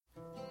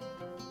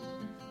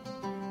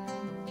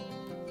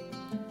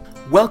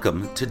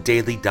Welcome to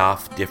Daily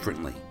Daf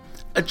Differently,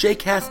 a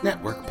JCast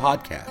Network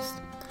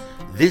podcast.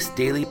 This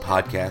daily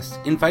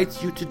podcast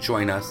invites you to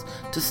join us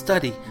to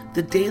study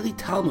the daily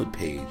Talmud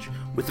page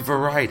with a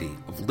variety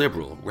of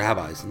liberal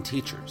rabbis and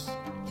teachers.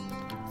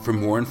 For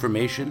more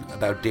information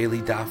about Daily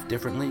Daf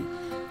Differently,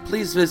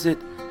 please visit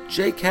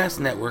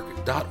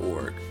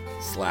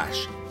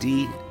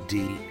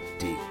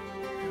jcastnetwork.org/DDD.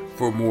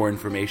 For more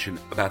information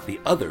about the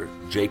other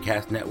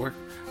JCast Network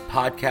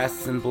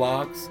podcasts and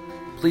blogs,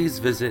 please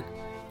visit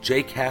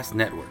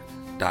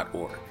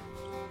jcastnetwork.org.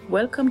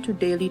 Welcome to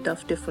Daily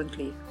Daf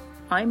Differently.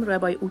 I'm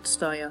Rabbi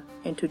Utztaya,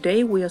 and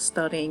today we are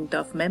studying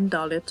Daf Mem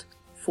Dalet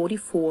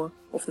 44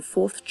 of the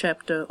 4th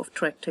chapter of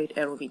Tractate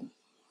Eruvin.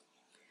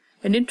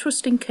 An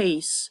interesting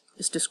case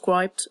is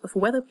described of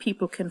whether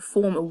people can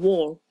form a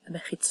wall, a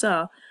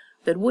mechitzah,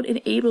 that would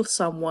enable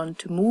someone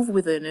to move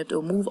within it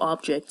or move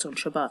objects on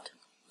Shabbat.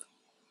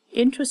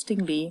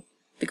 Interestingly,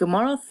 the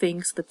Gemara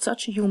thinks that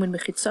such a human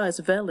mechitzah is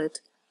valid,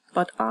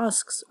 but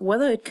asks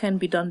whether it can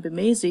be done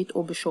b'mezid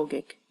or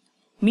b'shogeg,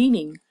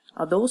 meaning,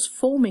 are those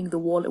forming the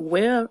wall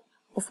aware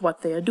of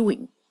what they are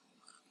doing?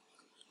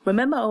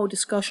 Remember our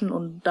discussion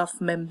on Daf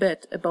Mem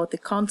Bet about the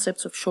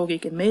concepts of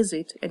shogeg and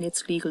mezid and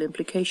its legal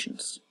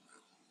implications.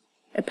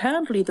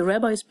 Apparently, the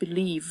rabbis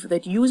believe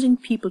that using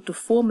people to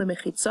form a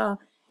mechitzah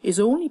is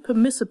only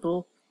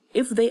permissible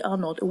if they are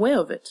not aware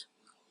of it.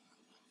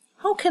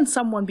 How can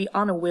someone be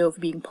unaware of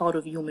being part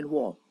of a human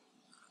wall?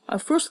 I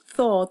first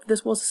thought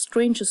this was a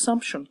strange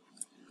assumption,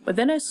 but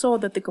then I saw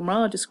that the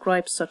Gemara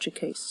describes such a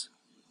case.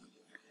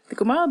 The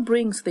Gemara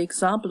brings the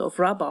example of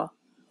Rabbah,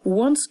 who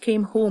once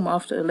came home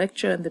after a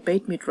lecture in the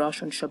Beit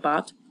Midrash on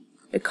Shabbat,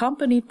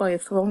 accompanied by a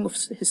throng of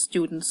his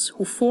students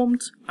who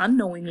formed,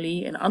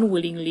 unknowingly and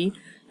unwillingly,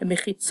 a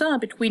mechitzah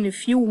between a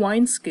few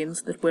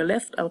wineskins that were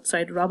left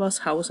outside Rabbah's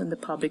house in the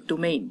public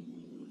domain.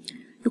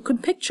 You can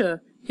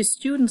picture his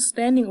students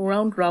standing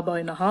around Rabbah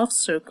in a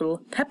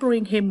half-circle,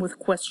 peppering him with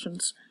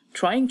questions,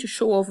 trying to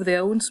show off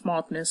their own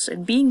smartness,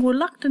 and being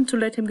reluctant to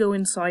let him go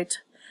inside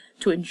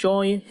to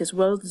enjoy his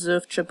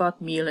well-deserved Shabbat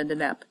meal and a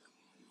nap.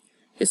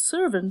 His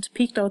servant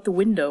peeked out the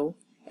window,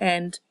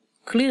 and,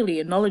 clearly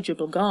a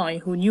knowledgeable guy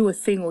who knew a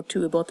thing or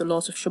two about the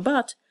laws of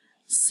Shabbat,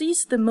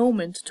 seized the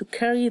moment to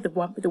carry the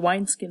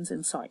wineskins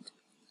inside.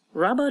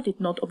 Rabbah did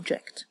not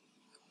object.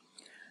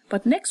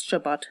 But next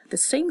Shabbat, the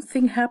same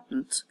thing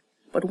happened,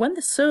 but when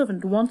the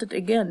servant wanted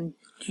again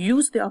to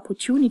use the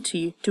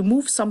opportunity to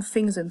move some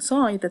things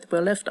inside that were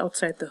left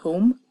outside the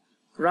home,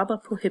 Rabbah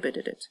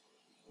prohibited it.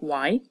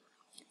 Why?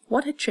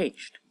 What had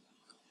changed?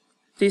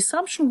 The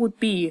assumption would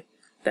be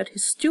that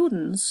his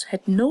students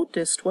had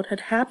noticed what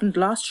had happened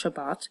last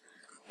Shabbat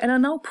and are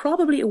now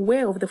probably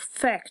aware of the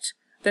fact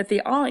that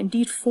they are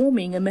indeed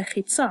forming a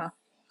mechitzah,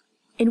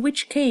 in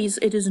which case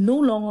it is no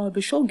longer a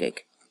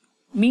b'shogeg,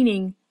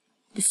 meaning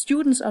the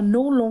students are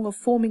no longer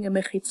forming a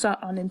mechitzah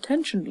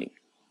unintentionally,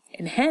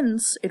 and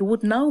hence it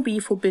would now be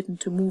forbidden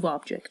to move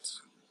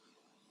objects.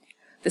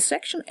 The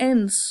section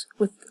ends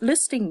with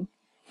listing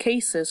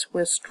cases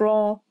where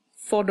straw,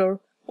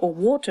 fodder, or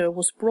water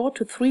was brought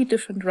to 3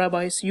 different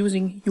rabbis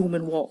using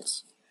human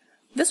walls.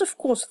 This of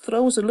course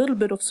throws a little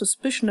bit of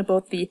suspicion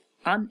about the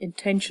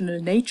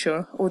unintentional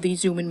nature of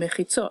these human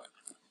mechitzot.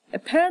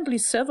 Apparently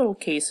several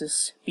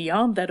cases,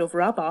 beyond that of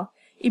Rabbah,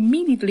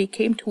 immediately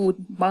came to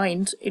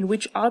mind in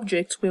which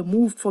objects were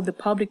moved from the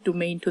public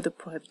domain to the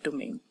private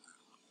domain.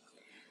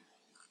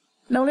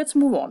 Now let's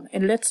move on,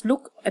 and let's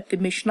look at the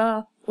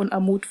Mishnah on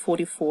Amud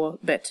 44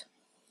 bet.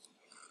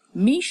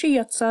 Mi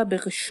sheyatza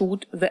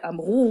bereshut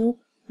ve'amru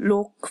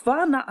lo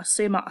kvar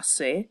na'aseh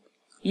ma'aseh,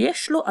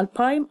 yesh lo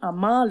 2,000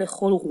 ama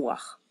lechol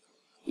ruach.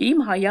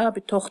 Im haya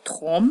betoch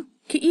tchom,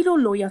 כאילו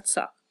לא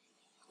יצא.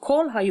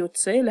 כל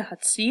היוצא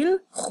להציל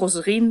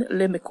חוזרין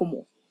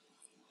למקומו.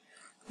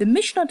 The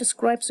Mishnah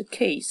describes a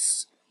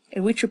case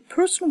in which a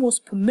person was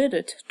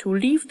permitted to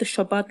leave the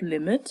Shabbat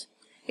limit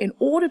in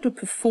order to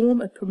perform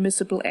a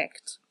permissible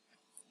act.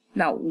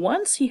 Now,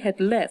 once he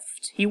had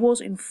left, he was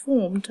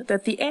informed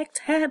that the act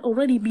had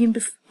already been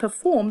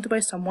performed by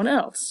someone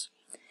else.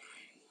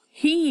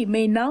 He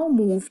may now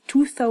move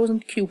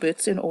 2,000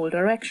 cubits in all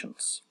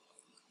directions.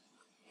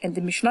 And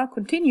the Mishnah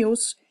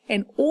continues,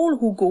 and all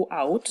who go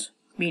out,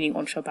 meaning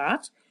on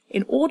Shabbat,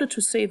 in order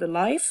to save a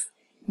life,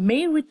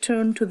 may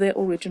return to their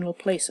original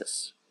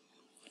places.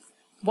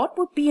 What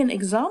would be an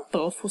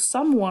example for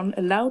someone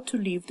allowed to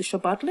leave the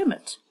Shabbat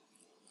limit?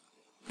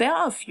 There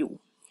are a few.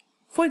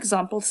 For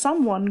example,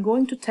 someone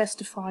going to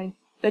testify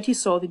that he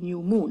saw the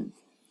new moon.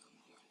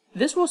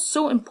 This was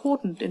so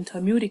important in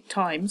Talmudic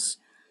times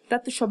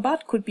that the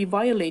Shabbat could be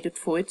violated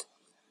for it,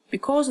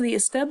 because the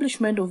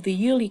establishment of the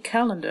yearly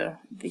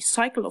calendar, the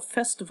cycle of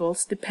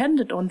festivals,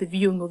 depended on the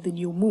viewing of the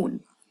new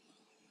moon.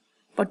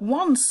 But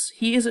once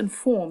he is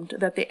informed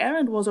that the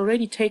errand was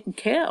already taken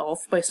care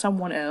of by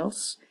someone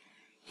else,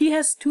 he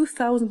has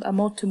 2,000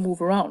 amot to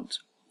move around,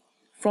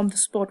 from the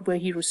spot where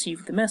he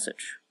received the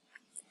message.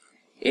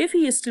 If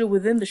he is still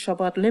within the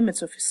Shabbat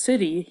limits of his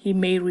city, he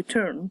may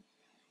return.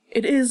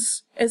 It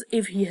is as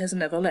if he has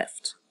never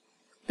left.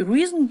 The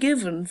reason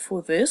given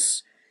for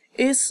this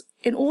is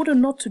in order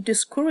not to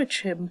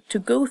discourage him to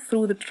go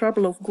through the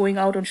trouble of going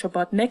out on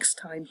Shabbat next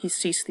time he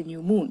sees the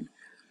new moon,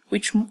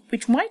 which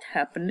might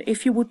happen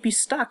if he would be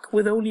stuck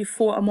with only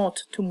 4 amot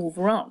to move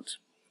around.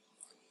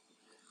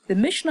 The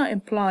Mishnah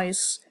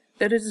implies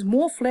that it is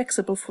more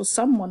flexible for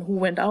someone who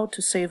went out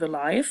to save a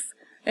life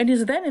and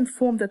is then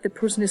informed that the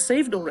person is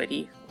saved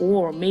already,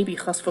 or maybe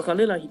chas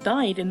v'chalila he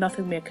died and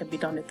nothing more can be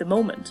done at the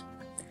moment.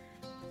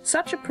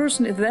 Such a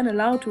person is then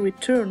allowed to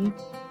return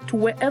to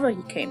wherever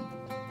he came.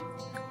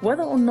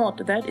 Whether or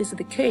not that is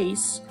the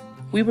case,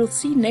 we will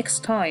see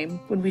next time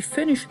when we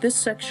finish this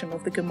section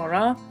of the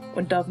Gemara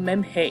on Daf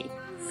Mem Hey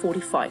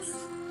 45.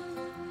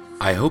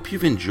 I hope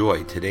you've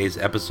enjoyed today's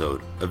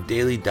episode of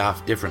Daily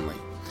Daf Differently,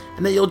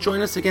 and that you'll join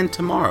us again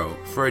tomorrow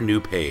for a new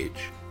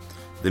page.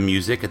 The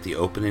music at the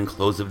open and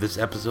close of this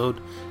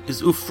episode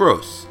is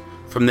Ufros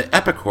from the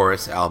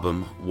Epichorus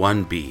album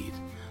One Bead,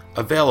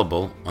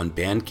 available on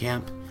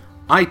Bandcamp,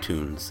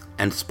 iTunes,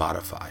 and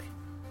Spotify.